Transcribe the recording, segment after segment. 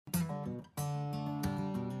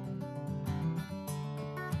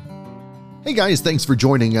Hey guys, thanks for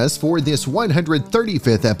joining us for this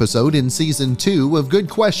 135th episode in Season 2 of Good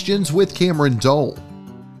Questions with Cameron Dole.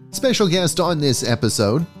 Special guests on this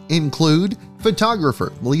episode include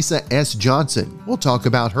photographer Lisa S. Johnson. We'll talk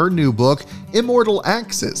about her new book, Immortal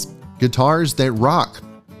Axes, Guitars That Rock.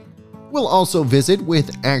 We'll also visit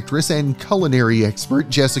with actress and culinary expert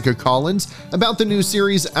Jessica Collins about the new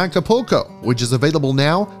series Acapulco, which is available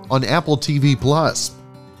now on Apple TV+.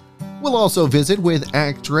 We'll also visit with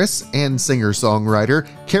actress and singer-songwriter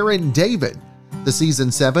Karen David. The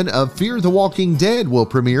Season 7 of Fear the Walking Dead will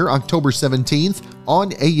premiere October 17th on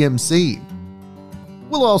AMC.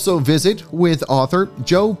 We'll also visit with author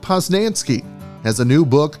Joe Posnanski, has a new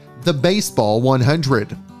book, The Baseball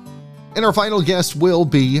 100. And our final guest will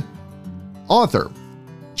be author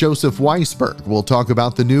Joseph Weisberg. We'll talk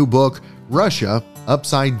about the new book, Russia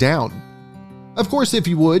Upside Down. Of course, if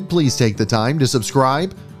you would, please take the time to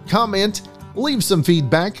subscribe, comment, leave some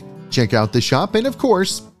feedback, check out the shop, and of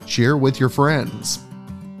course, share with your friends.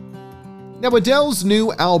 Now, Adele's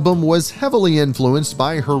new album was heavily influenced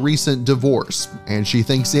by her recent divorce, and she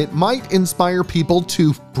thinks it might inspire people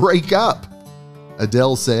to break up.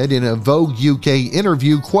 Adele said in a Vogue UK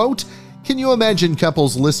interview, quote, "Can you imagine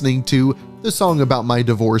couples listening to the song about my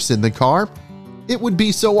divorce in the car? It would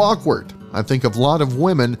be so awkward. I think a lot of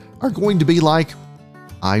women are going to be like,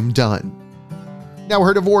 I'm done." Now,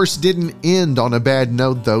 her divorce didn't end on a bad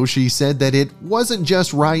note, though. She said that it wasn't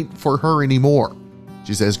just right for her anymore.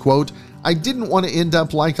 She says, quote, "I didn't want to end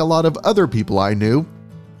up like a lot of other people I knew.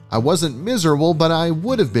 I wasn't miserable, but I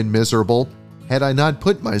would have been miserable had I not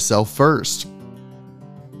put myself first."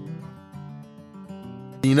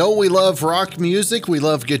 You know, we love rock music, we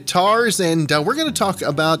love guitars, and we're going to talk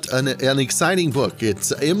about an exciting book.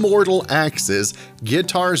 It's Immortal Axes,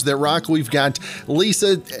 Guitars That Rock. We've got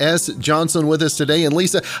Lisa S. Johnson with us today. And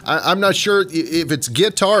Lisa, I'm not sure if it's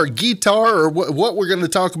guitar or what we're going to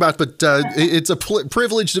talk about, but it's a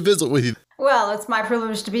privilege to visit with you. Well, it's my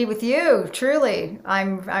privilege to be with you, truly.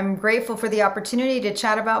 I'm grateful for the opportunity to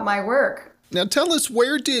chat about my work. Now tell us,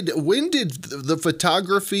 when did the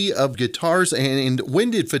photography of guitars and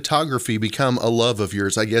when did photography become a love of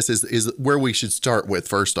yours, I guess is where we should start with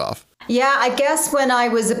first off. Yeah, I guess when I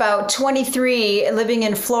was about 23, living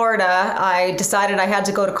in Florida, I decided I had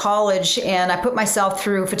to go to college, and I put myself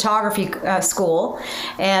through photography school.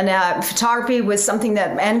 And photography was something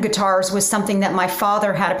and guitars was something that my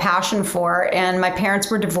father had a passion for. And my parents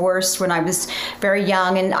were divorced when I was very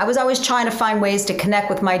young, and I was always trying to find ways to connect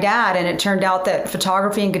with my dad. And it turned out that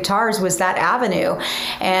photography and guitars was that avenue.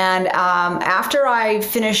 And after I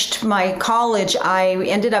finished my college, I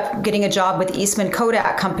ended up getting a job with Eastman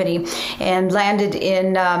Kodak Company and landed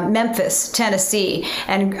in Memphis, Tennessee.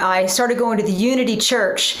 And I started going to the Unity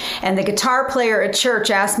Church, and the guitar player at church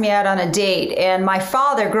asked me out on a date. And my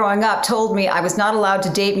father, growing up, told me I was not allowed to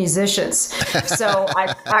date musicians. So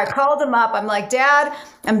I called him up. I'm like, "Dad,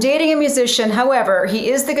 I'm dating a musician. However, he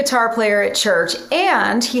is the guitar player at church,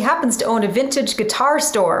 and he happens to own a vintage guitar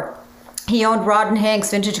store." He owned Rod and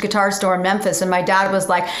Hank's vintage guitar store in Memphis, and my dad was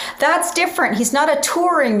like, "That's different. He's not a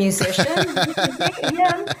touring musician."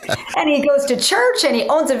 And he goes to church, and he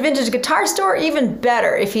owns a vintage guitar store. Even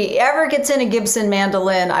better, if he ever gets in a Gibson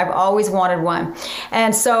mandolin, I've always wanted one.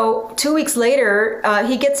 And so 2 weeks later,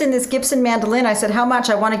 he gets in this Gibson mandolin. I said, "How much?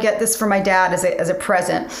 I want to get this for my dad as a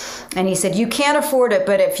present." And he said, "You can't afford it,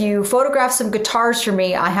 but if you photograph some guitars for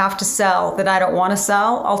me I have to sell that I don't want to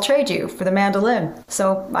sell, I'll trade you for the mandolin."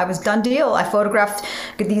 So I was done deal. I photographed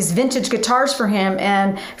these vintage guitars for him,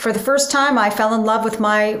 and for the first time I fell in love with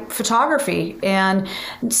my photography. And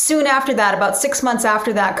soon after that, about 6 months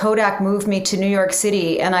after that, Kodak moved me to New York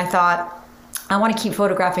City, and I thought, I want to keep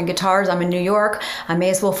photographing guitars. I'm in New York. I may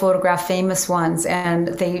as well photograph famous ones. And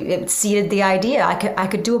it seeded the idea. I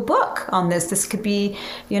could do a book on this. This could be,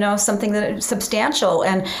 something that is substantial.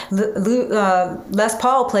 And Les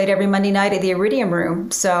Paul played every Monday night at the Iridium Room.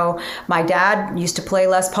 So my dad used to play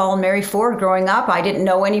Les Paul and Mary Ford growing up. I didn't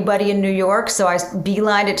know anybody in New York, so I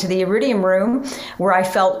beelined it to the Iridium Room, where I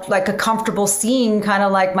felt like a comfortable scene, kind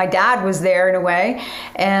of like my dad was there in a way.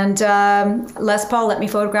 And Les Paul let me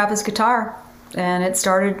photograph his guitar. And it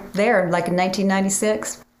started there, like in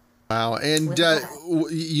 1996. Wow. And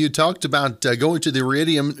you talked about going to the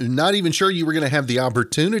Iridium, not even sure you were going to have the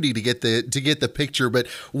opportunity to get the picture, but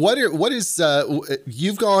what is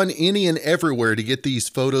you've gone any and everywhere to get these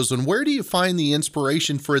photos, and where do you find the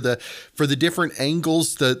inspiration for the different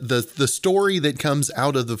angles, the story that comes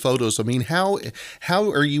out of the photos? I mean, how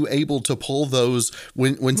are you able to pull those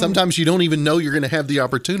when sometimes you don't even know you're going to have the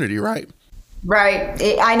opportunity, right?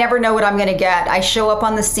 Right. I never know what I'm going to get. I show up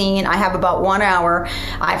on the scene. I have about 1 hour.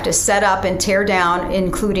 I have to set up and tear down,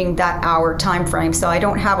 including that hour time frame. So I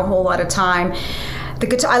don't have a whole lot of time.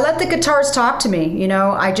 I let the guitars talk to me. You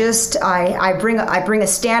know, I bring a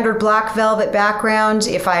standard black velvet background.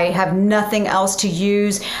 If I have nothing else to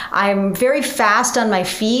use, I'm very fast on my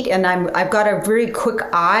feet, and I've got a very quick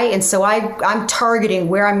eye, and so I'm targeting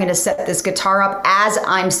where I'm going to set this guitar up as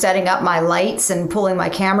I'm setting up my lights and pulling my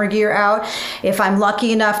camera gear out. If I'm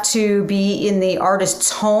lucky enough to be in the artist's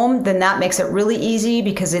home, then that makes it really easy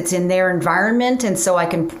because it's in their environment, and so I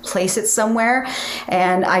can place it somewhere,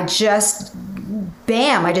 and I just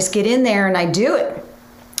get in there and I do it.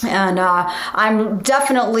 And I'm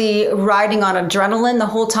definitely riding on adrenaline the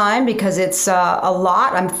whole time because it's a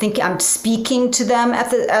lot. I'm speaking to them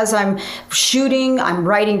as I'm shooting. I'm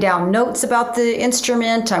writing down notes about the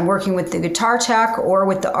instrument. I'm working with the guitar tech or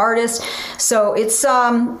with the artist. So it's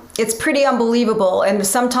pretty unbelievable. And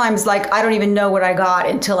sometimes, like, I don't even know what I got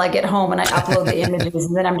until I get home and I upload the images,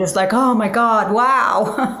 and then I'm just like, oh my God,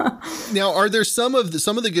 wow. Now, are there some of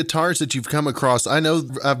the guitars that you've come across? I know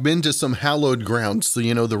I've been to some hallowed grounds, so,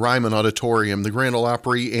 you know, the Ryman Auditorium, the Grand Ole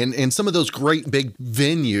Opry, and some of those great big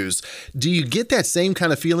venues. Do you get that same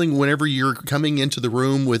kind of feeling whenever you're coming into the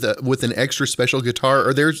room with an extra special guitar?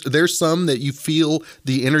 Or there's some that you feel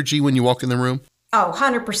the energy when you walk in the room? Oh,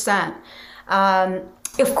 100%.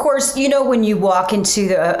 Of course, you know, when you walk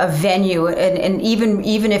into a venue, and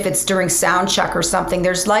even if it's during sound check or something,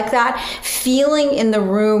 there's like that feeling in the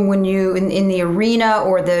room when you in the arena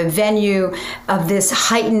or the venue of this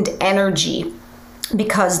heightened energy,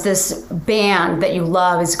 because this band that you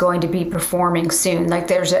love is going to be performing soon. Like,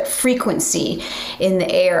 there's a frequency in the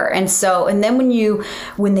air. And then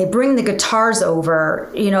when they bring the guitars over,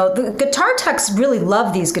 you know, the guitar techs really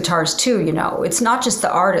love these guitars too, you know. It's not just the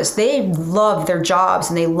artists. They love their jobs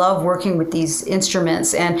and they love working with these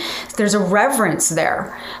instruments, and there's a reverence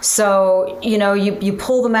there. So, you know, you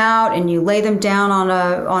pull them out and you lay them down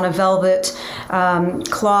on a velvet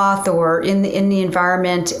cloth or in the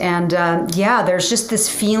environment, and there's just this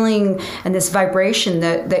feeling and this vibration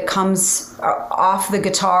that comes off the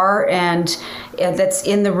guitar and that's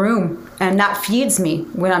in the room, and that feeds me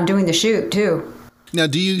when I'm doing the shoot too. Now,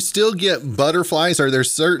 do you still get butterflies? Are there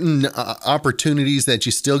certain opportunities that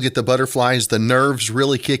you still get the butterflies, the nerves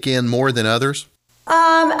really kick in more than others?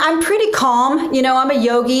 I'm pretty calm. You know, I'm a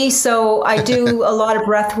yogi, so I do a lot of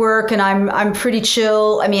breath work, and I'm pretty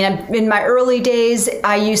chill. I mean, in my early days,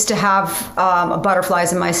 I used to have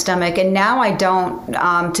butterflies in my stomach, and now I don't.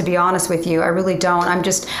 To be honest with you, I really don't.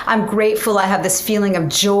 I'm grateful. I have this feeling of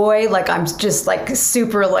joy, like I'm just like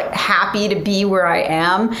super like happy to be where I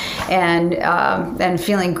am, and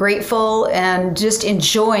feeling grateful and just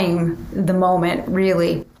enjoying the moment,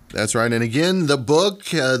 really. That's right. And again, the book,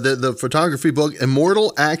 the photography book,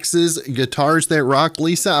 Immortal Axes, Guitars That Rock.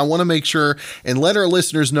 Lisa, I want to make sure and let our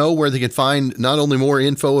listeners know where they can find not only more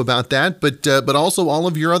info about that, but also all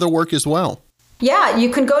of your other work as well. Yeah, you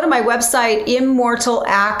can go to my website,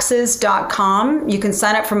 immortalaxes.com. You can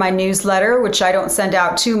sign up for my newsletter, which I don't send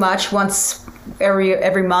out too much, once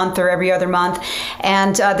every month or every other month.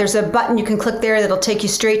 And there's a button you can click there that'll take you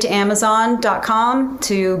straight to Amazon.com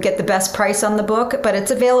to get the best price on the book. But it's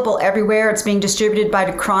available everywhere. It's being distributed by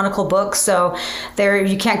Chronicle Books. So there,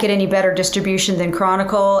 you can't get any better distribution than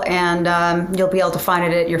Chronicle. And you'll be able to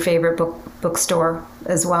find it at your favorite bookstore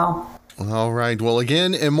as well. All right. Well,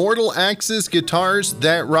 again, Immortal Axes, Guitars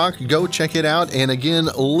That Rock. Go check it out. And again,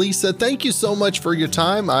 Lisa, thank you so much for your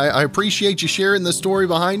time. I appreciate you sharing the story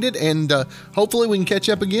behind it, and hopefully we can catch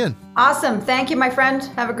up again. Awesome. Thank you, my friend.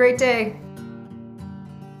 Have a great day.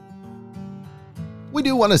 We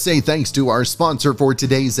do want to say thanks to our sponsor for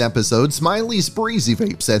today's episode, Smiley's Breezy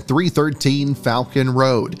Vapes at 313 Falcon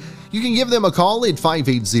Road. You can give them a call at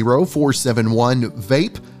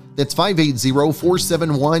 580-471-VAPE. That's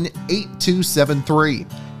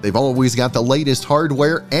 580-471-8273. They've always got the latest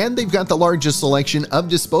hardware, and they've got the largest selection of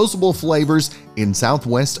disposable flavors in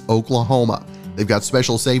Southwest Oklahoma. They've got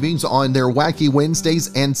special savings on their Wacky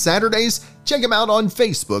Wednesdays and Saturdays. Check them out on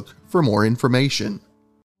Facebook for more information.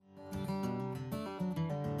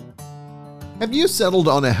 Have you settled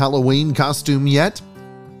on a Halloween costume yet?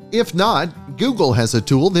 If not, Google has a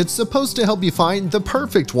tool that's supposed to help you find the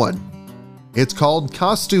perfect one. It's called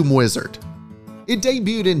Costume Wizard. It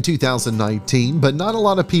debuted in 2019, but not a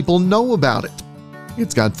lot of people know about it.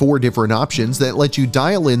 It's got 4 different options that let you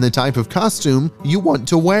dial in the type of costume you want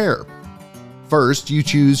to wear. First, you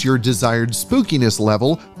choose your desired spookiness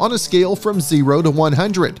level on a scale from 0 to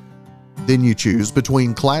 100. Then you choose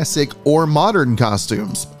between classic or modern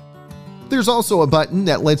costumes. There's also a button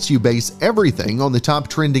that lets you base everything on the top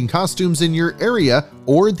trending costumes in your area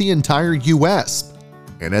or the entire US.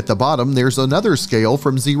 And at the bottom, there's another scale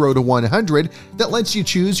from 0 to 100 that lets you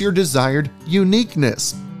choose your desired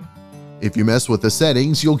uniqueness. If you mess with the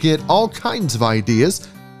settings, you'll get all kinds of ideas.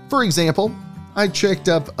 For example, I checked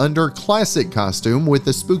up under classic costume with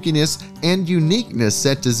the spookiness and uniqueness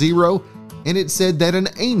set to 0, and it said that an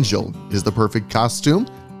angel is the perfect costume.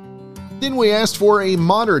 Then we asked for a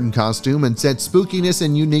modern costume and set spookiness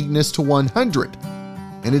and uniqueness to 100,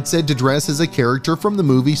 and it said to dress as a character from the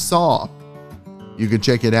movie Saw. You can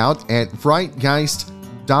check it out at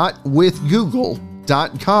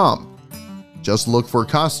frightgeist.withgoogle.com. Just look for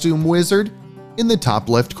Costume Wizard in the top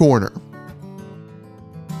left corner.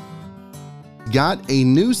 Got a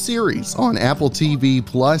new series on Apple TV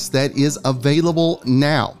Plus that is available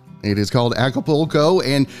now. It is called Acapulco,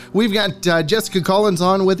 and we've got Jessica Collins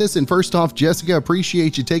on with us. And first off, Jessica,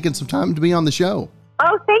 appreciate you taking some time to be on the show.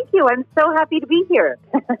 Oh, thank you. I'm so happy to be here.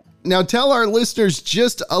 Now, tell our listeners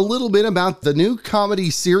just a little bit about the new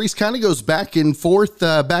comedy series. Kind of goes back and forth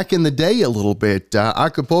back in the day a little bit.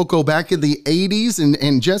 Acapulco back in the 80s.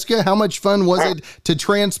 And Jessica, how much fun was it to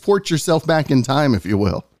transport yourself back in time, if you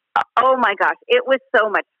will? Oh, my gosh. It was so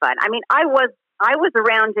much fun. I mean, I was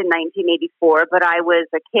around in 1984, but I was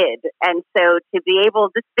a kid. And so to be able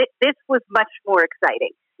to, this was much more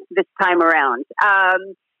exciting this time around. A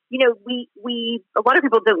lot of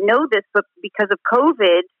people don't know this, but because of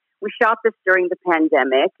COVID, we shot this during the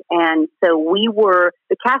pandemic. And so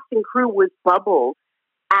the cast and crew was bubbled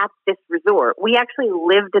at this resort. We actually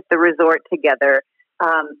lived at the resort together,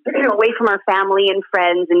 away from our family and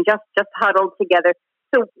friends, and just huddled together.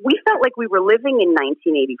 So we felt like we were living in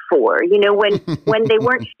 1984. When they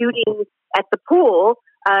weren't shooting at the pool,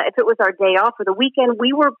 if it was our day off or the weekend,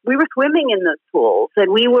 we were swimming in those pools,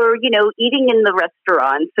 and we were, eating in the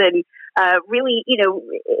restaurants, and really,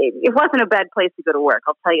 it wasn't a bad place to go to work.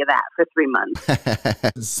 I'll tell you that for 3 months.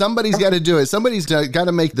 Somebody's got to do it. Somebody's got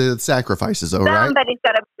to make the sacrifices, all right? Somebody's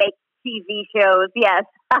got to make TV shows, yes.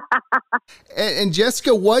 And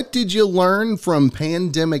Jessica, what did you learn from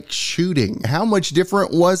pandemic shooting? How much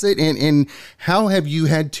different was it? And how have you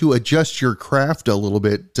had to adjust your craft a little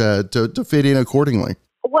bit to fit in accordingly?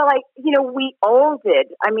 Well, we all did.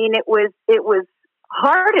 I mean, it was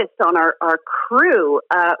hardest on our crew,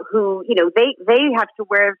 who, they have to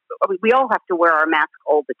wear, we all have to wear our mask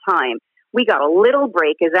all the time. We got a little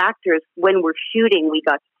break as actors when we're shooting, we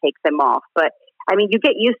got to take them off. But I mean, you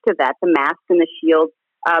get used to that, the mask and the shield.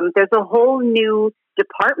 There's a whole new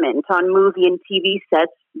department on movie and TV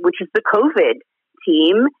sets, which is the COVID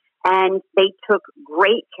team. And they took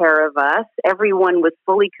great care of us. Everyone was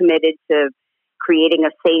fully committed to creating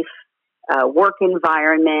a safe work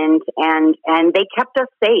environment, and they kept us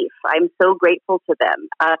safe. I'm so grateful to them.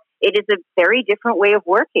 It is a very different way of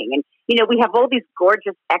working. And, we have all these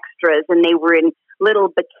gorgeous extras, and they were in little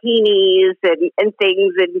bikinis and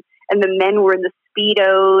things, and the men were in the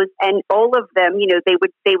Speedos, and all of them,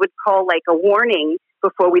 they would call like a warning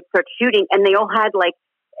before we'd start shooting, and they all had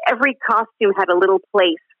every costume had a little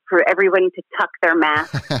place for everyone to tuck their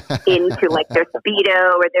mask into, like their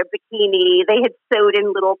Speedo or their bikini. They had sewed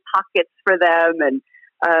in little pockets for them, and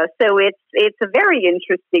so it's a very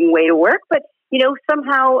interesting way to work. But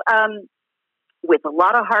somehow, with a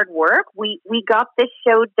lot of hard work, we got this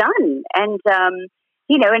show done, and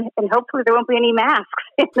and hopefully there won't be any masks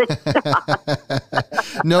in the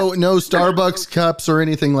shot. No Starbucks cups or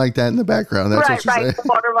anything like that in the background. That's what you're saying.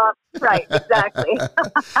 Water bottles. Right, exactly.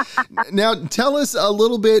 Now, tell us a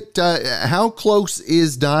little bit. How close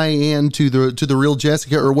is Diane to the real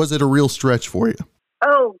Jessica, or was it a real stretch for you?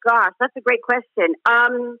 Oh gosh, that's a great question.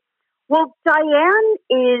 Well, Diane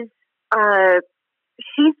is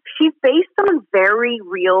she's based on very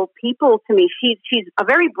real people to me. She's a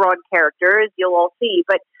very broad character, as you'll all see,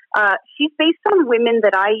 but she's based on women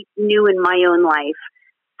that I knew in my own life,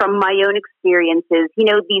 from my own experiences.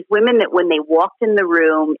 These women that when they walked in the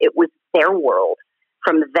room, it was their world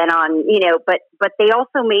from then on, but they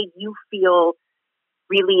also made you feel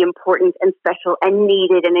really important and special and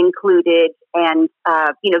needed and included. And,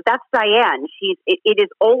 that's Diane. It is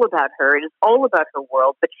all about her. It is all about her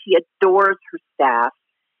world, but she adores her staff.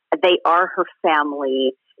 They are her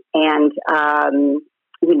family, and,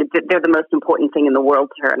 they're the most important thing in the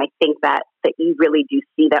world to her. And I think that you really do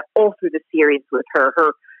see that all through the series with her.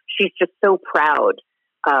 She's just so proud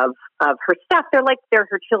of her staff. They're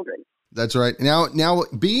her children. That's right. Now,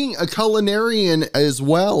 being a culinarian as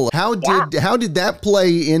well, how did that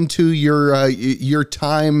play into your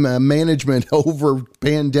time management over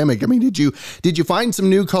pandemic? I mean, did you find some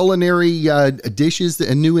new culinary dishes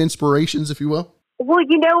and new inspirations, if you will? Well,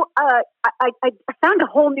 I found a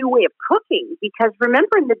whole new way of cooking because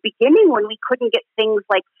remember in the beginning when we couldn't get things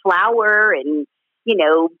like flour and,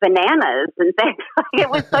 bananas and things, it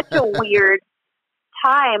was such a weird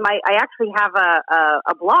time. I actually have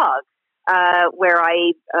a blog where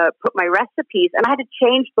I put my recipes, and I had to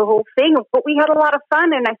change the whole thing. But we had a lot of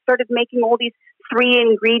fun, and I started making all these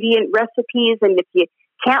 3-ingredient recipes. And if you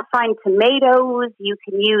can't find tomatoes, you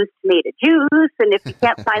can use tomato juice, and if you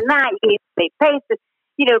can't find that, you can use tomato paste.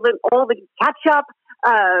 All the ketchup.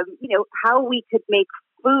 How we could make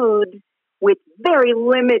food with very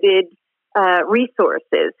limited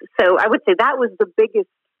resources. So I would say that was the biggest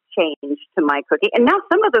change to my cooking. And now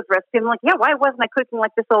some of those recipes, I'm like, yeah, why wasn't I cooking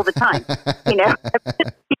like this all the time?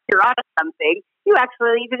 If you're out of something, you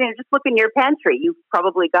actually just look in your pantry. You've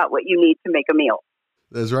probably got what you need to make a meal.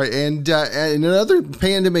 That's right. And another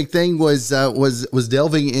pandemic thing was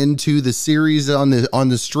delving into the series on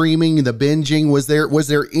the streaming, the binging. Was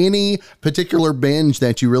there any particular binge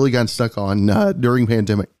that you really got stuck on during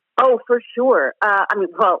pandemic? Oh, for sure.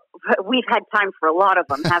 We've had time for a lot of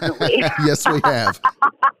them, haven't we? Yes, we have.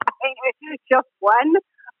 Just one.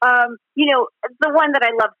 The one that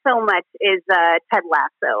I love so much is Ted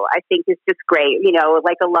Lasso. I think is just great.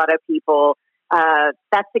 Like a lot of people,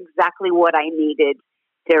 that's exactly what I needed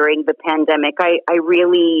during the pandemic. I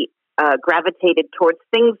really gravitated towards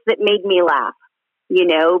things that made me laugh,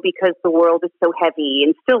 because the world is so heavy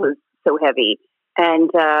and still is so heavy.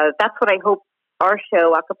 And that's what I hope our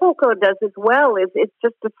show Acapulco does as well. It's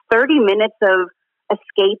just 30 minutes of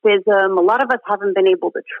escapism. A lot of us haven't been able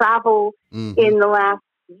to travel in the last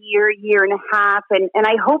year and a half. And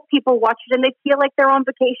I hope people watch it and they feel like they're on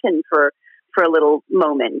vacation for a little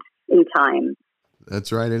moment in time.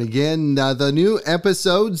 That's right. And again, the new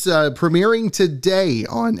episodes premiering today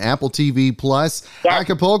on Apple TV Plus. Yes.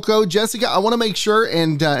 Acapulco. Jessica, I want to make sure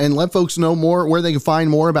and let folks know more where they can find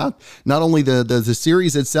more about not only the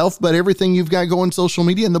series itself, but everything you've got going social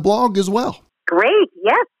media and the blog as well. Great.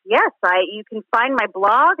 Yes. You can find my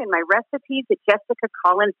blog and my recipes at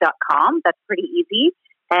jessicacollins.com. That's pretty easy.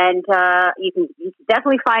 And you can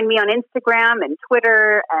definitely find me on Instagram and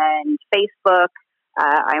Twitter and Facebook.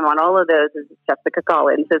 I'm on all of those as Jessica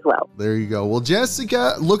Collins as well. There you go. Well,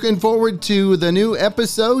 Jessica, looking forward to the new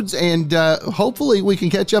episodes, and hopefully we can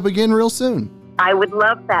catch up again real soon. I would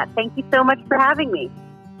love that. Thank you so much for having me.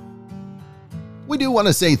 We do want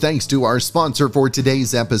to say thanks to our sponsor for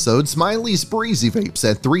today's episode, Smiley's Breezy Vapes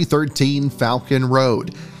at 313 Falcon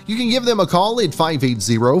Road. You can give them a call at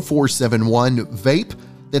 580-471-VAPE.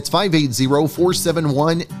 That's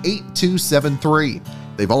 580-471-8273.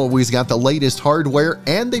 They've always got the latest hardware,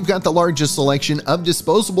 and they've got the largest selection of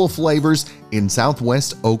disposable flavors in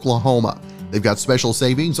Southwest Oklahoma. They've got special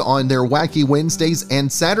savings on their Wacky Wednesdays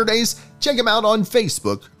and Saturdays. Check them out on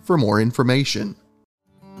Facebook for more information.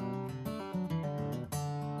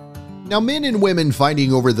 Now, men and women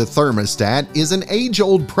fighting over the thermostat is an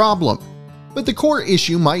age-old problem, but the core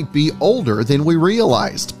issue might be older than we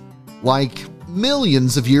realized, like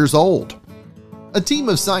millions of years old. A team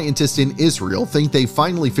of scientists in Israel think they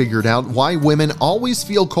finally figured out why women always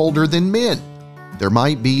feel colder than men. There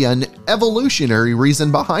might be an evolutionary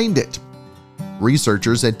reason behind it.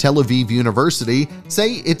 Researchers at Tel Aviv University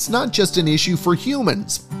say it's not just an issue for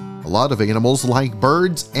humans. A lot of animals like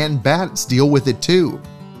birds and bats deal with it too.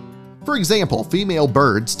 For example, female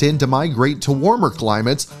birds tend to migrate to warmer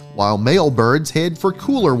climates, while male birds head for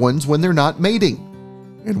cooler ones when they're not mating.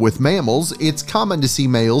 And with mammals, it's common to see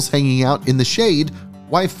males hanging out in the shade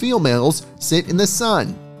while females sit in the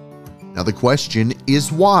sun. Now the question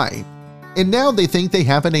is why? And now they think they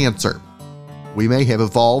have an answer. We may have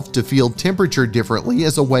evolved to feel temperature differently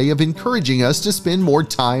as a way of encouraging us to spend more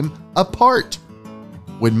time apart.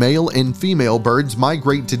 When male and female birds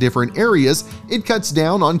migrate to different areas, it cuts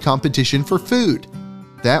down on competition for food.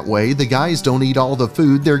 That way, the guys don't eat all the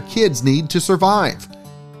food their kids need to survive.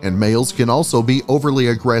 And males can also be overly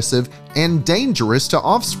aggressive and dangerous to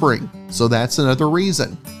offspring, so that's another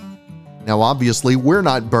reason. Now, obviously, we're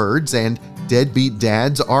not birds, and deadbeat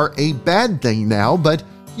dads are a bad thing now, but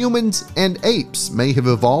humans and apes may have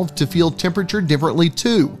evolved to feel temperature differently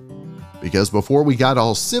too. Because before we got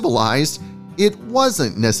all civilized, it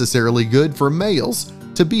wasn't necessarily good for males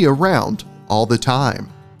to be around all the time.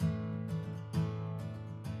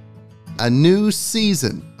 A new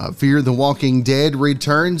season of Fear the Walking Dead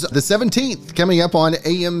returns the 17th, coming up on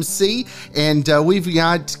AMC, and we've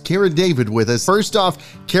got Karen David with us. First off,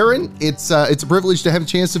 Karen, it's a privilege to have a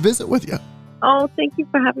chance to visit with you. Oh, thank you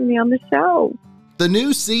for having me on the show. the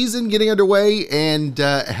new season getting underway, and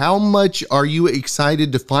how much are you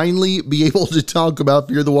excited to finally be able to talk about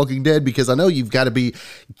Fear the Walking Dead? Because I know you've got to be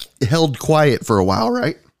held quiet for a while,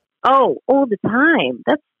 right? Oh, all the time.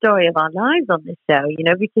 That's the story of our lives on this show,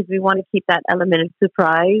 because we want to keep that element of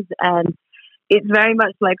surprise, and it's very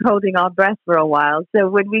much like holding our breath for a while. So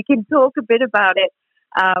when we can talk a bit about it,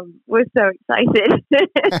 we're so excited.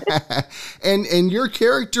 And your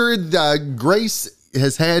character, Grace,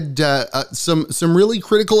 has had some really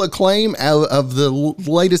critical acclaim out of the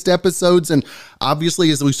latest episodes, and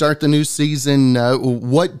obviously as we start the new season,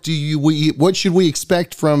 what should we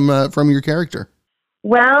expect from your character?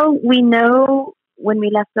 Well, we know when we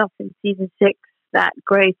left off in season 6 that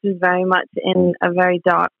Grace was very much in a very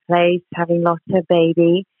dark place, having lost her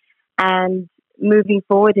baby, and moving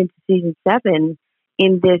forward into season 7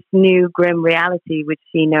 in this new grim reality, which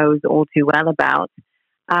she knows all too well about.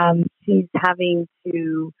 She's having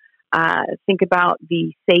to think about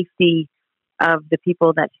the safety of the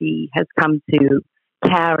people that she has come to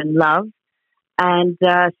care and love. And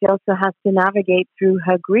she also has to navigate through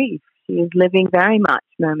her grief. She is living very much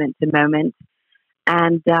moment to moment.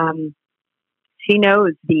 And she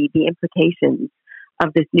knows the implications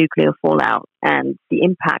of this nuclear fallout and the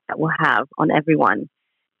impact that will have on everyone.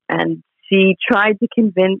 And she tried to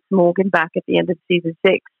convince Morgan back at the end of season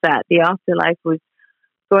 6 that the afterlife was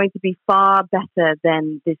going to be far better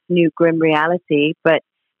than this new grim reality. But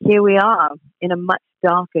here we are in a much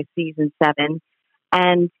darker season 7,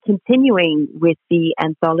 and continuing with the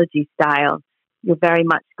anthology style, you're very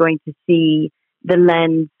much going to see the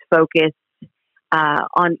lens focused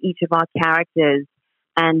on each of our characters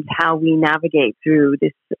and how we navigate through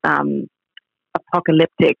this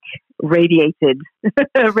apocalyptic radiated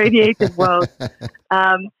world.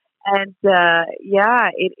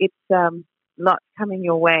 It's lots coming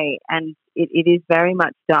your way, and it is very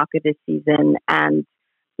much darker this season, and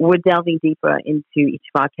we're delving deeper into each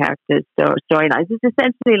of our characters' storylines. It's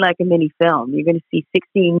essentially like a mini film. You're going to see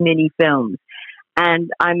 16 mini films,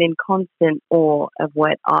 and I'm in constant awe of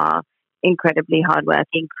what our incredibly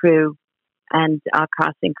hardworking crew and our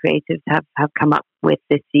casting creatives have come up with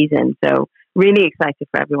this season. So really excited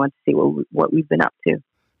for everyone to see what we've been up to.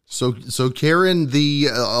 So Karen,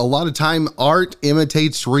 a lot of time art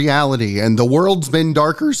imitates reality, and the world's been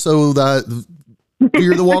darker, so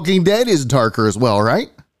Fear the Walking Dead is darker as well,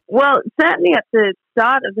 right? Well, certainly at the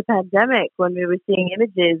start of the pandemic, when we were seeing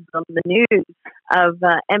images on the news of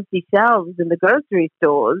empty shelves in the grocery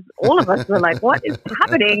stores, all of us were like, what is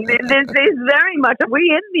happening? There's very much, are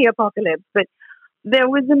we in the apocalypse? But there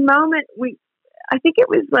was a moment, I think it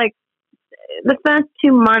was like the first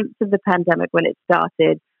 2 months of the pandemic when it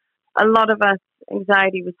started, a lot of us,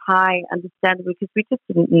 anxiety was high, understandably, because we just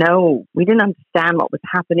didn't know. We didn't understand what was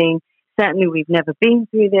happening. Certainly, we've never been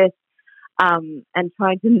through this. And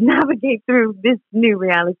trying to navigate through this new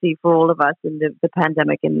reality for all of us in the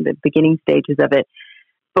pandemic and the beginning stages of it.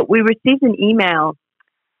 But we received an email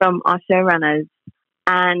from our showrunners,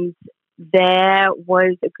 and there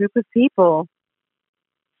was a group of people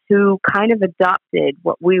who kind of adopted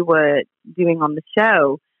what we were doing on the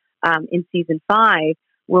show in season 5,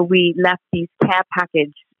 where we left these care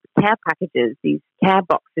packages, these care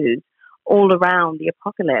boxes all around the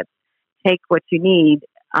apocalypse. Take what you need,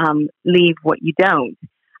 leave what you don't.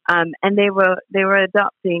 And they were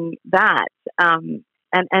adopting that. And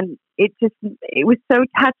it was so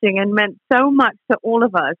touching and meant so much to all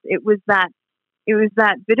of us. It was that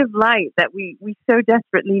bit of light that we so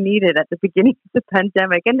desperately needed at the beginning of the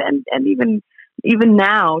pandemic, and even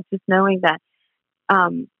now, just knowing that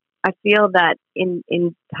I feel that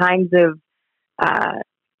in times of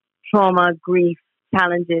trauma, grief,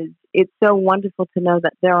 challenges, it's so wonderful to know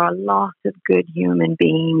that there are lots of good human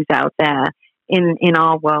beings out there in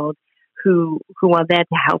our world who are there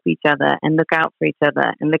to help each other and look out for each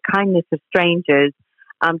other. And the kindness of strangers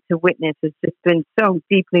to witness has just been so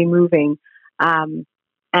deeply moving, and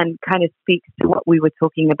kind of speaks to what we were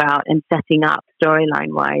talking about and setting up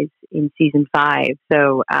storyline-wise in season 5.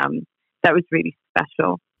 So that was really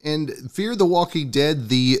special. And Fear the Walking Dead,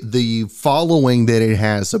 the following that it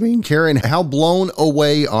has. I mean, Karen, how blown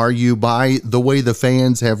away are you by the way the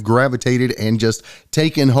fans have gravitated and just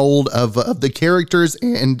taken hold of the characters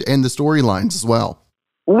and the storylines as well?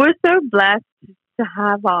 We're so blessed to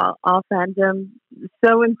have our fandom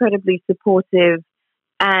so incredibly supportive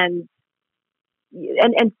and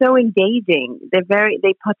so engaging. They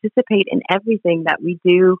participate in everything that we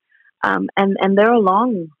do, and they're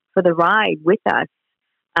along for the ride with us.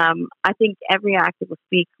 I think every actor will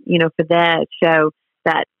speak, for their show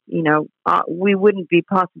that, we wouldn't be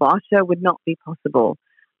possible. Our show would not be possible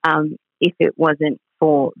if it wasn't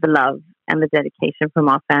for the love and the dedication from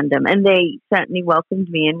our fandom. And they certainly welcomed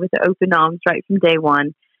me in with open arms right from day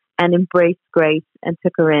one and embraced Grace and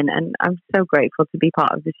took her in. And I'm so grateful to be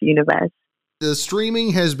part of this universe. The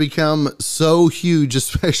streaming has become so huge,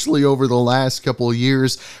 especially over the last couple of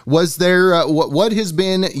years. Was there, what has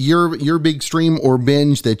been your big stream or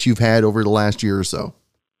binge that you've had over the last year or so?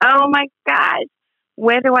 Oh my gosh.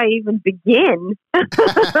 Where do I even begin?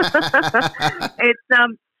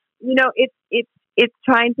 It's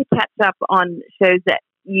trying to catch up on shows that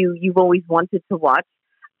you've always wanted to watch,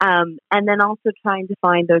 and then also trying to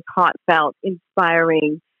find those heartfelt,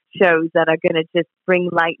 inspiring shows that are going to just bring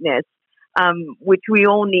lightness, which we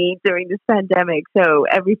all need during this pandemic. So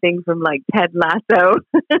everything from like Ted Lasso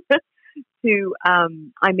to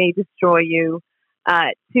I May Destroy You,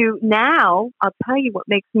 to now, I'll tell you what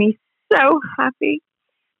makes me so happy.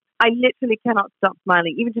 I literally cannot stop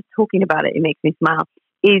smiling. Even just talking about it, it makes me smile.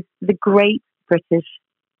 Is the Great British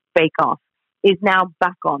Bake Off is now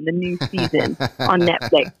back on, the new season on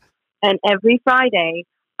Netflix. And every Friday,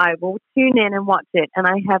 I will tune in and watch it. And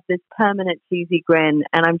I have this permanent cheesy grin.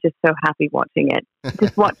 And I'm just so happy watching it.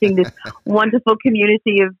 Just watching this wonderful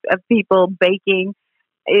community of people baking.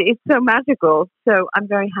 It's so magical. So I'm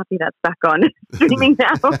very happy that's back on streaming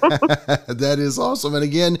now. That is awesome. And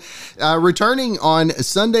again, returning on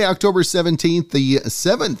Sunday, October 17th, the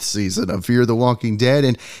 7th season of Fear the Walking Dead.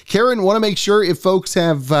 And Karen, want to make sure if folks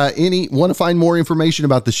have want to find more information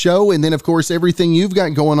about the show, and then of course, everything you've got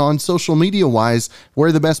going on social media wise,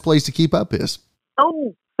 where the best place to keep up is.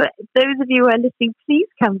 Oh, for those of you who are listening, please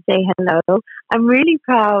come say hello. I'm really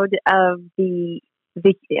proud of the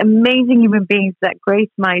amazing human beings that grace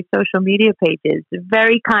my social media pages.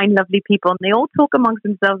 Very kind, lovely people, and they all talk amongst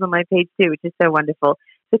themselves on my page too, which is so wonderful.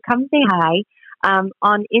 So come say hi.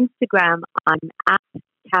 On Instagram, I'm at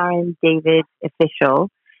Karen David Official,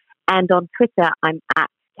 and on Twitter, I'm at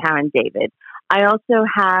Karen David. I also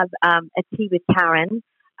have a Tea with Karen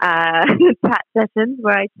chat sessions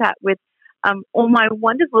where I chat with all my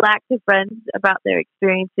wonderful actor friends about their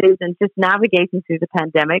experiences and just navigating through the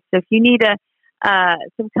pandemic. So if you need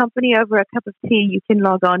some company over a cup of tea, you can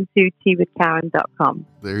log on to teawithkaren.com.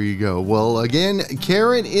 There you go. Well, again,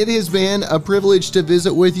 Karen, it has been a privilege to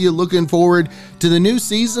visit with you. Looking forward to the new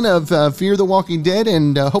season of Fear the Walking Dead,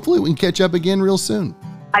 and hopefully we can catch up again real soon.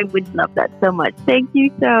 I would love that so much. Thank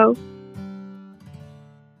you so.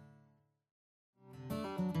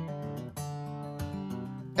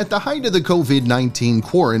 At the height of the COVID-19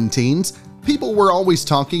 quarantines, people were always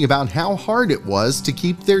talking about how hard it was to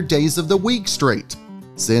keep their days of the week straight,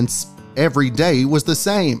 since every day was the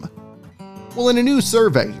same. Well, in a new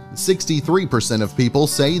survey, 63% of people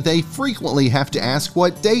say they frequently have to ask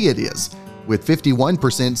what day it is, with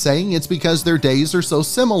 51% saying it's because their days are so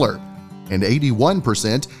similar, and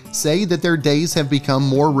 81% say that their days have become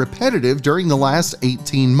more repetitive during the last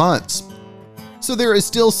 18 months. So there is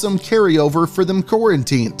still some carryover for them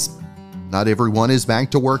quarantines. Not everyone is back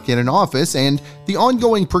to work in an office, and the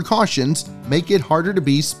ongoing precautions make it harder to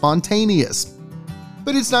be spontaneous.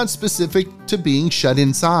 But it's not specific to being shut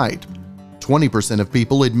inside. 20% of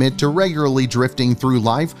people admit to regularly drifting through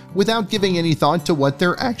life without giving any thought to what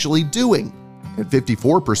they're actually doing. And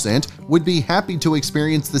 54% would be happy to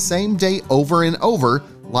experience the same day over and over,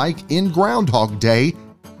 like in Groundhog Day,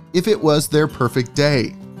 if it was their perfect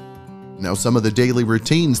day. Now, some of the daily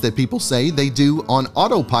routines that people say they do on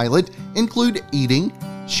autopilot include eating,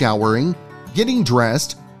 showering, getting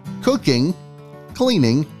dressed, cooking,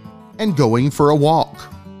 cleaning, and going for a walk.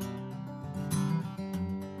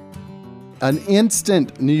 An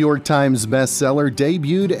instant New York Times bestseller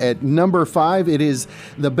debuted at number 5. It is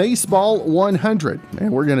The Baseball 100,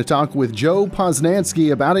 and we're going to talk with Joe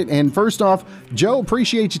Posnanski about it. And first off, Joe,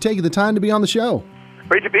 appreciate you taking the time to be on the show.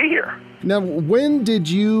 Great to be here. Now, when did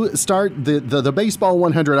you start the Baseball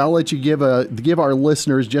 100? I'll let you give our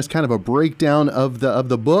listeners just kind of a breakdown of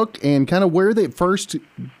the book and kind of where they first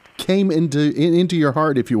came into your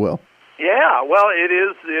heart, if you will. Yeah, well, it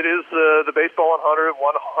is the Baseball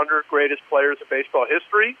 100 greatest players in baseball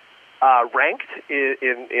history, ranked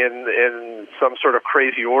in some sort of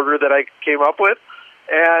crazy order that I came up with,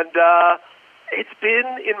 and it's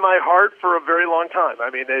been in my heart for a very long time.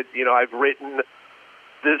 I mean, I've written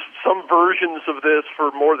some versions of this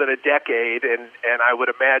for more than a decade, and I would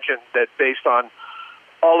imagine that based on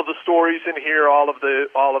all of the stories in here, all of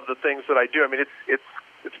the things that I do, I mean, it's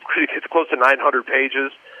close to 900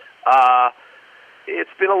 pages.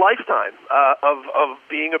 It's been a lifetime of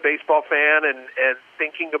being a baseball fan and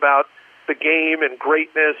thinking about the game and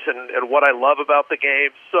greatness and what I love about the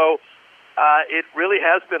game. So it really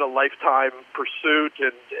has been a lifetime pursuit,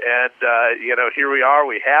 and here we are.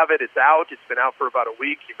 We have it. It's out. It's been out for about a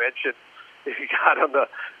week. You mentioned if you got on the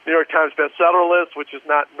New York Times bestseller list, which is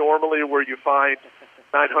not normally where you find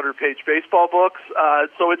 900-page baseball books.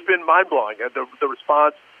 So it's been mind-blowing. The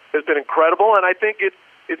response has been incredible, and I think it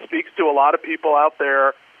speaks to a lot of people out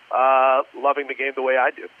there loving the game the way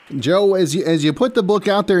I do. Joe, as you put the book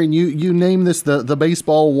out there and you name this the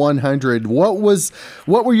Baseball 100, what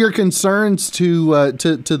were your concerns to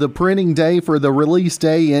the printing day, for the release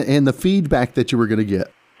day, and the feedback that you were going to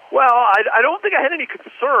get? Well, I don't think I had any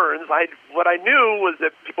concerns. What I knew was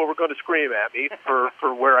that people were going to scream at me for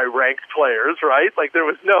where I ranked players, right? Like there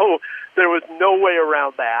was no way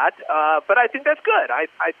around that. But I think that's good. I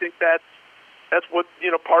think that's what,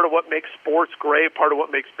 part of what makes sports great, part of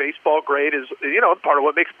what makes baseball great is, part of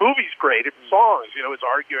what makes movies great and songs, is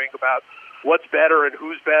arguing about what's better and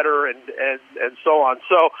who's better and so on.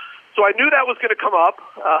 So I knew that was going to come up,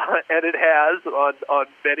 and it has on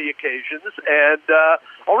many occasions, and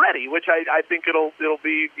already, which I think it'll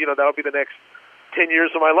be, that'll be the next 10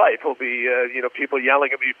 years of my life. It'll be, people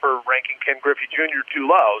yelling at me for ranking Ken Griffey Jr. too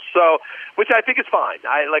low. So, which I think is fine.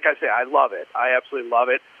 Like I say, I love it. I absolutely love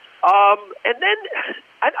it. And then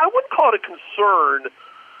I wouldn't call it a concern,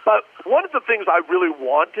 but one of the things I really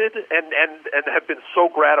wanted and have been so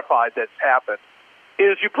gratified that's happened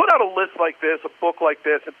is you put out a list like this, a book like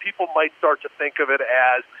this, and people might start to think of it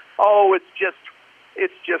as, it's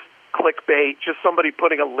just clickbait, just somebody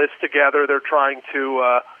putting a list together. They're trying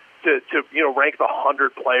to rank the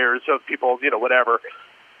 100 players of people, whatever.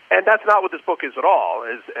 And that's not what this book is at all,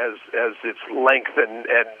 as its length and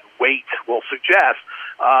weight will suggest.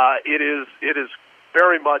 It is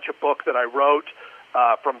very much a book that I wrote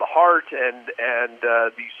from the heart, and the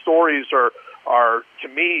stories are to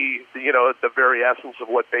me, the very essence of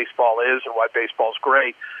what baseball is and why baseball's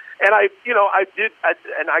great. And I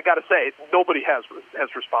got to say, nobody has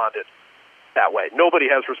responded that way. Nobody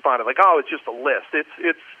has responded like, it's just a list.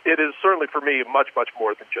 It is certainly for me much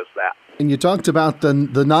more than just that. And you talked about the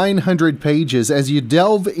 900 pages. As you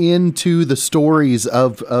delve into the stories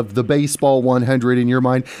of the Baseball 100 in your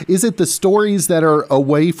mind, is it the stories that are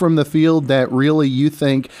away from the field that really you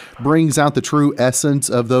think brings out the true essence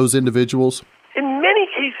of those individuals? In many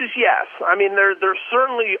cases, yes. I mean, there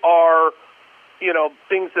certainly are,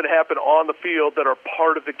 things that happen on the field that are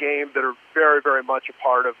part of the game that are very, very much a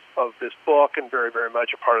part of this book and very, very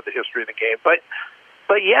much a part of the history of the game. But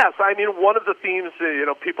yes, I mean, one of the themes,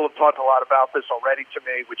 people have talked a lot about this already to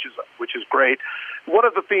me, which is great. One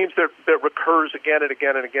of the themes that recurs again and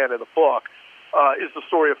again and again in the book is the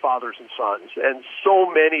story of fathers and sons. And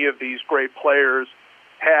so many of these great players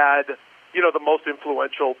had, the most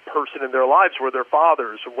influential person in their lives were their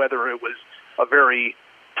fathers, whether it was a very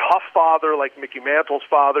tough father like Mickey Mantle's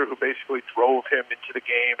father, who basically drove him into the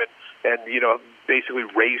game and basically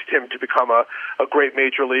raised him to become a great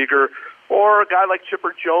major leaguer, or a guy like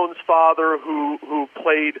Chipper Jones' father who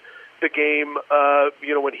played the game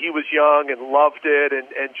when he was young and loved it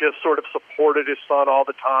and just sort of supported his son all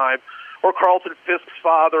the time, or Carlton Fisk's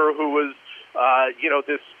father, who was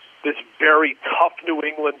this very tough New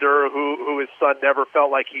Englander who his son never felt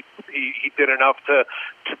like he did enough to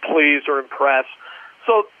please or impress.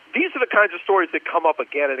 So these are the kinds of stories that come up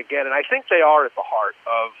again and again, and I think they are at the heart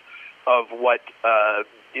of what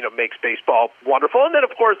makes baseball wonderful. And then, of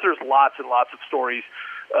course, there's lots and lots of stories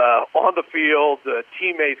on the field,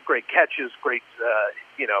 teammates, great catches, great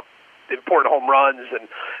important home runs, and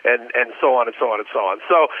so on and so on and so on.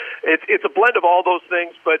 So it's a blend of all those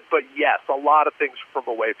things, but yes, a lot of things from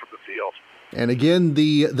away from the field. And again,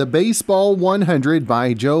 the Baseball 100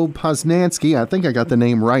 by Joe Posnanski. I think I got the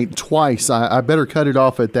name right twice. I better cut it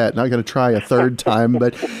off at that. Not going to try a third time.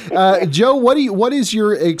 But Joe, what is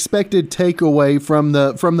your expected takeaway from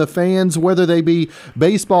the fans, whether they be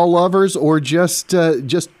baseball lovers or just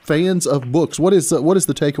fans of books? What is the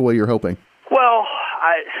takeaway you're hoping? Well,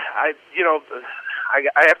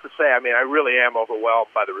 I have to say, I mean, I really am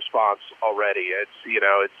overwhelmed by the response already. It's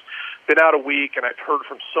been out a week, and I've heard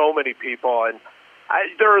from so many people, and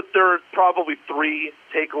there are probably three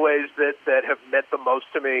takeaways that have meant the most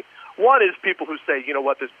to me. One is people who say,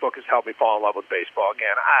 this book has helped me fall in love with baseball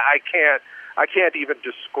again. I can't even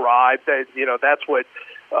describe that. That's what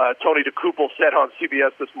Tony DeCouple said on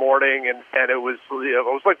CBS this morning, and it was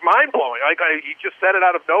like mind blowing. He just said it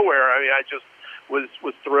out of nowhere. I mean, I just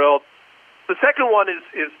was thrilled. The second one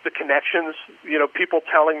is the connections. People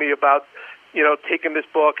telling me about taking this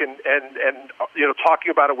book and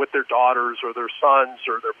talking about it with their daughters or their sons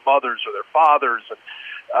or their mothers or their fathers, and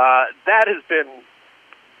that has been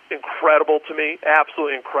incredible to me,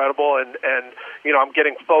 absolutely incredible. And I'm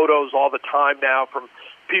getting photos all the time now from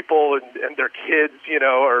people and their kids,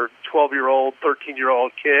 or 12-year-old,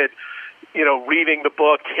 13-year-old kid, reading the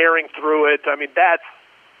book, tearing through it. I mean, that's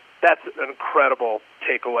an incredible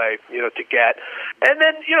takeaway, to get. And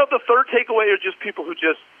then, the third takeaway are just people who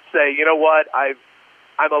just say, you know what, I'm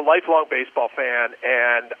a lifelong baseball fan,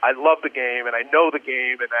 and I love the game, and I know the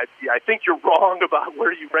game, and I think you're wrong about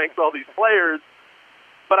where you ranked all these players,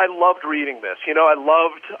 but I loved reading this. I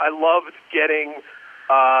loved getting,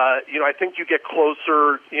 I think you get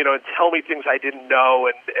closer, and tell me things I didn't know,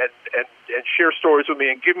 and share stories with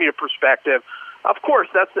me, and give me a perspective. Of course,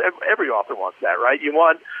 that's every author wants that, right? You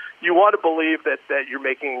want to believe that you're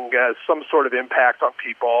making some sort of impact on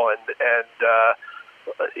people, and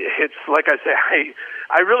it's like I say,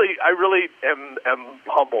 I really am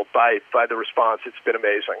humbled by the response. It's been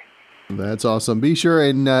amazing. That's awesome. Be sure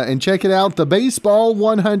and check it out. The Baseball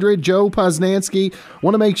 100, Joe Posnanski.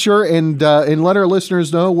 Want to make sure and let our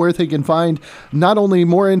listeners know where they can find not only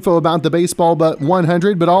more info about the Baseball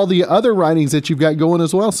 100, but all the other writings that you've got going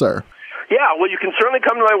as well, sir. Yeah, well, you can certainly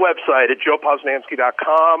come to my website at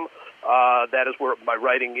joeposnanski.com. That is where my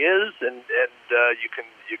writing is, and you can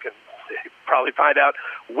probably find out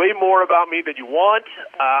way more about me than you want.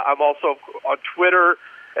 I'm also on Twitter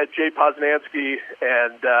at jposnanski,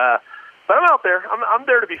 but I'm out there. I'm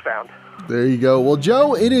there to be found. There you go. Well,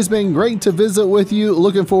 Joe, it has been great to visit with you.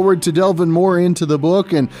 Looking forward to delving more into the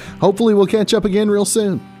book, and hopefully we'll catch up again real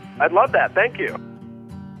soon. I'd love that. Thank you.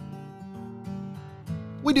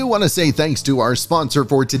 We do want to say thanks to our sponsor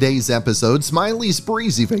for today's episode, Smiley's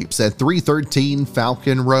Breezy Vapes at 313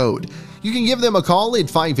 Falcon Road. You can give them a call at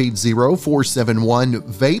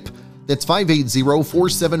 580-471-VAPE. That's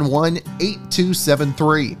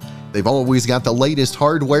 580-471-8273. They've always got the latest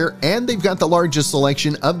hardware, and they've got the largest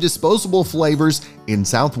selection of disposable flavors in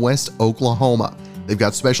Southwest Oklahoma. They've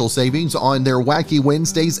got special savings on their Wacky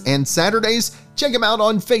Wednesdays and Saturdays. Check them out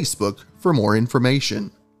on Facebook for more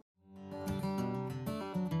information.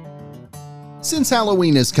 Since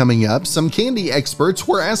Halloween is coming up, some candy experts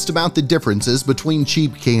were asked about the differences between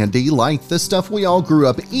cheap candy, like the stuff we all grew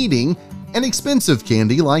up eating, and expensive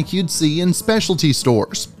candy like you'd see in specialty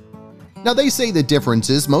stores. Now, they say the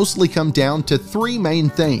differences mostly come down to three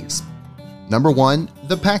main things. Number one,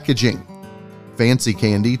 the packaging. Fancy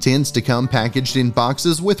candy tends to come packaged in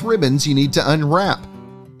boxes with ribbons you need to unwrap.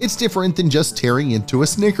 It's different than just tearing into a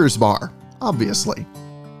Snickers bar, obviously.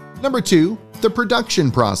 Number two, the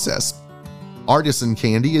production process. Artisan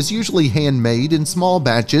candy is usually handmade in small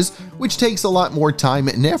batches, which takes a lot more time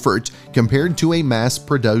and effort compared to a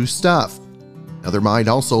mass-produced stuff. Now, there might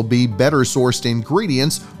also be better sourced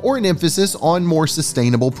ingredients or an emphasis on more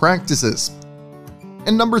sustainable practices.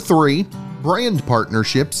 And number three, brand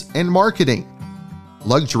partnerships and marketing.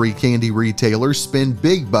 Luxury candy retailers spend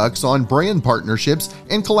big bucks on brand partnerships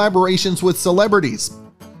and collaborations with celebrities,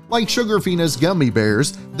 like Sugarfina's gummy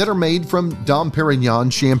bears that are made from Dom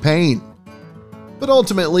Perignon champagne. But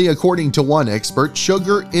ultimately, according to one expert,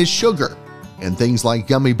 sugar is sugar, and things like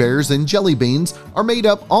gummy bears and jelly beans are made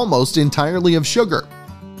up almost entirely of sugar.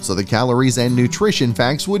 So the calories and nutrition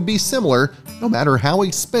facts would be similar no matter how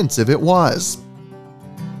expensive it was.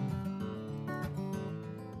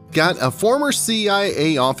 Got a former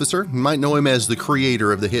CIA officer, you might know him as the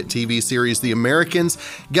creator of the hit TV series The Americans,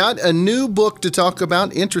 got a new book to talk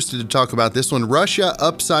about, interested to talk about this one, Russia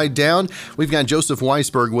Upside Down. We've got Joseph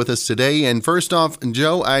Weisberg with us today. And first off,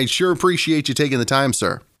 Joe, I sure appreciate you taking the time,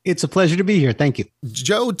 sir. It's a pleasure to be here. Thank you.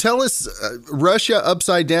 Joe, tell us Russia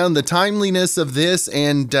Upside Down, the timeliness of this,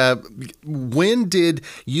 and when did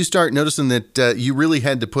you start noticing that you really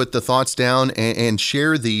had to put the thoughts down and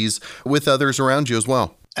share these with others around you as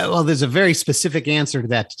well? Well, there's a very specific answer to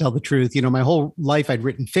that, to tell the truth. My whole life I'd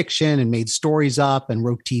written fiction and made stories up and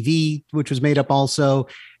wrote TV, which was made up also.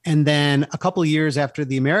 And then a couple of years after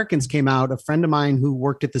The Americans came out, a friend of mine who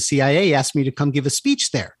worked at the CIA asked me to come give a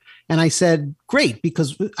speech there. And I said, great,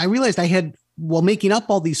 because I realized while making up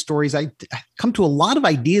all these stories, I come to a lot of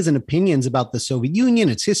ideas and opinions about the Soviet Union,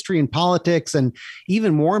 its history and politics, and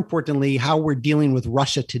even more importantly, how we're dealing with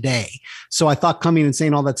Russia today. So I thought coming and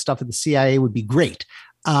saying all that stuff at the CIA would be great.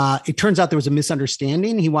 It turns out there was a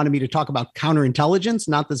misunderstanding. He wanted me to talk about counterintelligence,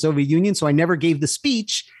 not the Soviet Union. So I never gave the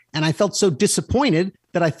speech. And I felt so disappointed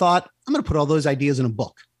that I thought, I'm going to put all those ideas in a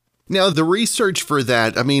book. Now, the research for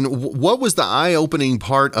that, I mean, what was the eye-opening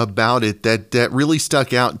part about it that really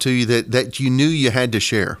stuck out to you that you knew you had to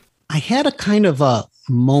share? I had a kind of a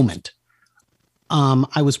moment.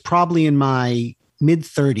 I was probably in my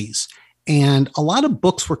mid-30s, and a lot of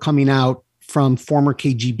books were coming out from former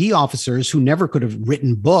KGB officers who never could have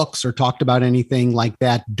written books or talked about anything like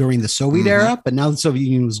that during the Soviet era. But now the Soviet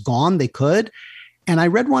Union was gone, they could. And I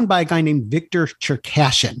read one by a guy named Viktor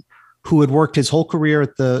Cherkashin, who had worked his whole career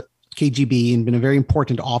at the KGB and been a very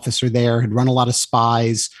important officer there, had run a lot of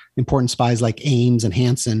spies, important spies like Ames and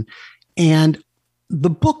Hansen. And the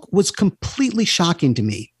book was completely shocking to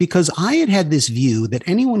me because I had this view that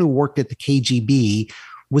anyone who worked at the KGB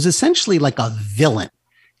was essentially like a villain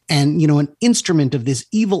and, an instrument of this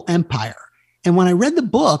evil empire. And when I read the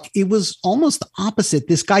book, it was almost the opposite.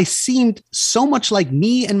 This guy seemed so much like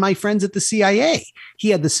me and my friends at the CIA. He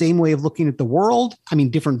had the same way of looking at the world. I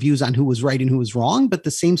mean, different views on who was right and who was wrong, but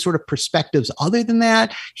the same sort of perspectives. Other than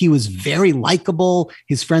that, he was very likable.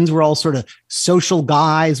 His friends were all sort of social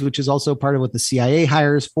guys, which is also part of what the CIA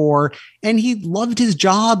hires for. And he loved his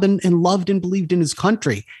job and loved and believed in his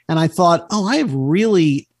country. And I thought, I have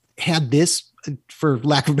really had this, for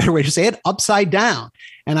lack of a better way to say it, upside down.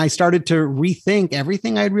 And I started to rethink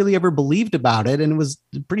everything I'd really ever believed about it. And it was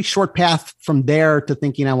a pretty short path from there to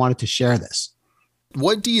thinking I wanted to share this.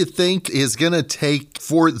 What do you think is going to take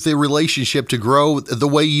for the relationship to grow the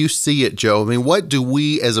way you see it, Joe? I mean, what do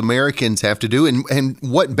we as Americans have to do, and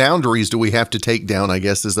what boundaries do we have to take down, I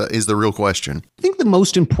guess, is the real question. I think the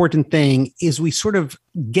most important thing is we sort of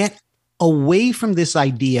get away from this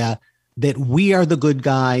idea that we are the good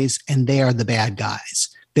guys and they are the bad guys,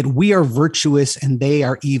 that we are virtuous and they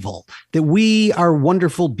are evil, that we are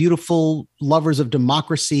wonderful, beautiful lovers of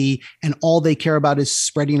democracy and all they care about is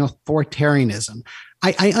spreading authoritarianism.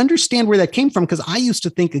 I understand where that came from because I used to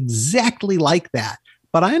think exactly like that.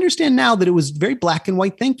 But I understand now that it was very black and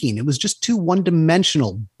white thinking. It was just too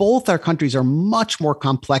one-dimensional. Both our countries are much more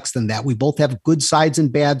complex than that. We both have good sides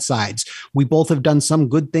and bad sides. We both have done some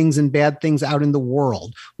good things and bad things out in the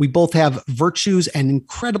world. We both have virtues and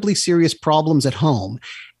incredibly serious problems at home.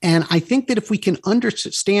 And I think that if we can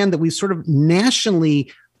understand that we've sort of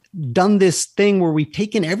nationally done this thing where we've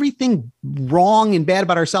taken everything wrong and bad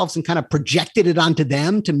about ourselves and kind of projected it onto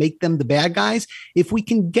them to make them the bad guys. If we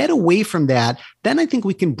can get away from that, then I think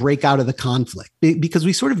we can break out of the conflict because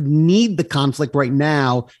we sort of need the conflict right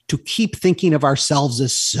now to keep thinking of ourselves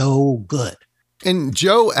as so good. And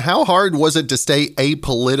Joe, how hard was it to stay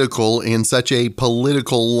apolitical in such a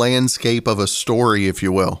political landscape of a story, if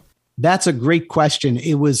you will? That's a great question.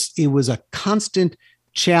 It was a constant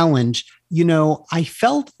challenge. I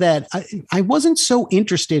felt that I wasn't so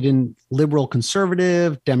interested in liberal,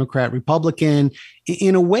 conservative, Democrat, Republican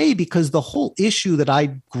in a way because the whole issue that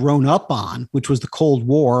I'd grown up on, which was the Cold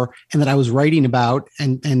War and that I was writing about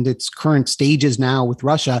and its current stages now with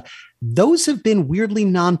Russia, those have been weirdly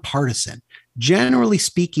nonpartisan. Generally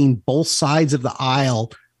speaking, both sides of the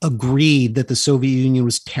aisle agreed that the Soviet Union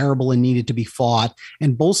was terrible and needed to be fought.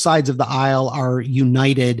 And both sides of the aisle are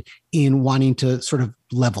united in wanting to sort of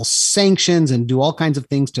level sanctions and do all kinds of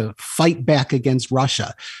things to fight back against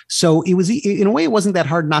Russia. So it was, in a way, it wasn't that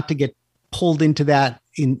hard not to get pulled into that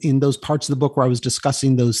in those parts of the book where I was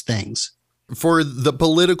discussing those things. For the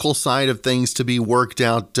political side of things to be worked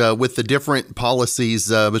out with the different policies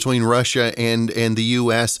between Russia and the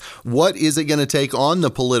U.S., what is it going to take on the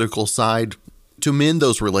political side to mend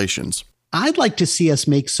those relations? I'd like to see us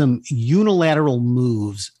make some unilateral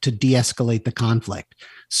moves to de-escalate the conflict.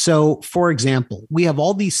 So, for example, we have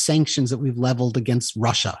all these sanctions that we've leveled against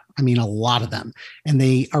Russia. I mean, a lot of them. And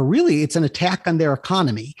they are really, it's an attack on their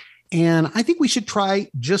economy. And I think we should try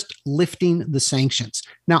just lifting the sanctions.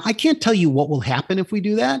 Now, I can't tell you what will happen if we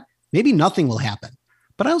do that. Maybe nothing will happen.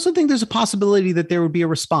 But I also think there's a possibility that there would be a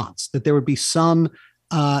response, that there would be some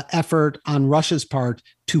effort on Russia's part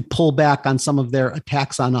to pull back on some of their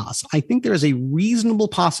attacks on us. I think there is a reasonable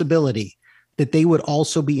possibility that they would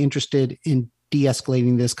also be interested in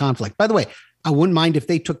de-escalating this conflict. By the way, I wouldn't mind if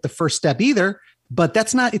they took the first step either, but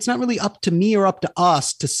it's not really up to me or up to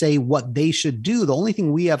us to say what they should do. The only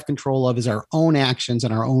thing we have control of is our own actions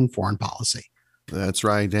and our own foreign policy. That's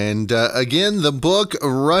right. And again, the book,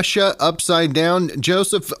 Russia Upside Down.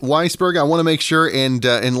 Joseph Weisberg, I want to make sure and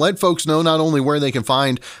let folks know not only where they can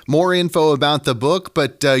find more info about the book,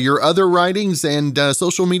 but your other writings and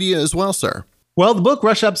social media as well, sir. Well, the book,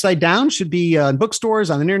 Russia Upside Down, should be in bookstores,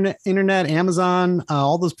 on the internet, Amazon,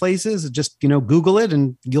 all those places. Just, Google it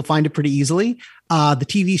and you'll find it pretty easily. The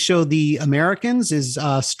TV show, The Americans, is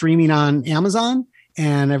streaming on Amazon.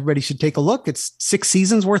 And everybody should take a look. It's 6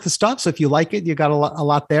 seasons worth of stuff. So if you like it, you got a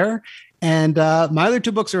lot there. And my other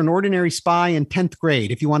 2 books are An Ordinary Spy and 10th Grade.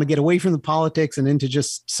 If you want to get away from the politics and into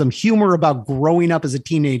just some humor about growing up as a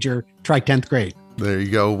teenager, try 10th Grade. There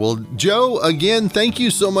you go. Well, Joe, again, thank you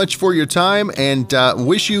so much for your time and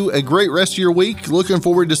wish you a great rest of your week. Looking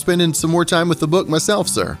forward to spending some more time with the book myself,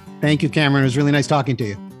 sir. Thank you, Cameron. It was really nice talking to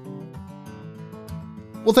you.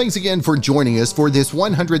 Well, thanks again for joining us for this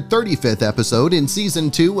 135th episode in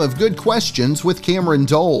Season 2 of Good Questions with Cameron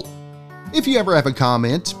Dole. If you ever have a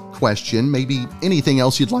comment, question, maybe anything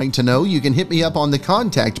else you'd like to know, you can hit me up on the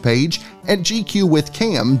contact page at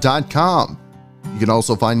gqwithcam.com. You can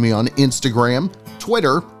also find me on Instagram,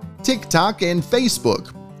 Twitter, TikTok, and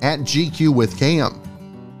Facebook at GQWithCam.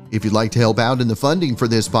 If you'd like to help out in the funding for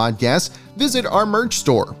this podcast, visit our merch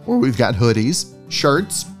store where we've got hoodies,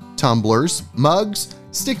 shirts, tumblers, mugs,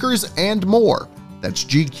 stickers, and more. That's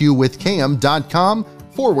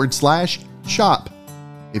gqwithcam.com/shop.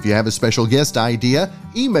 If you have a special guest idea,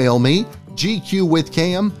 email me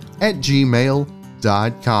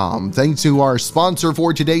gqwithcam@gmail.com. Thanks to our sponsor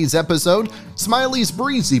for today's episode, Smiley's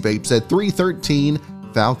Breezy Vapes at 313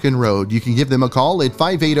 Falcon Road. You can give them a call at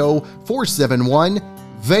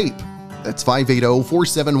 580-471-VAPE. That's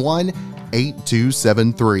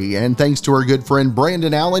 580-471-8273. And thanks to our good friend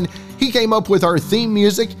Brandon Allen, he came up with our theme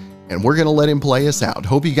music, and we're going to let him play us out.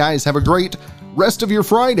 Hope you guys have a great rest of your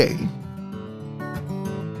Friday.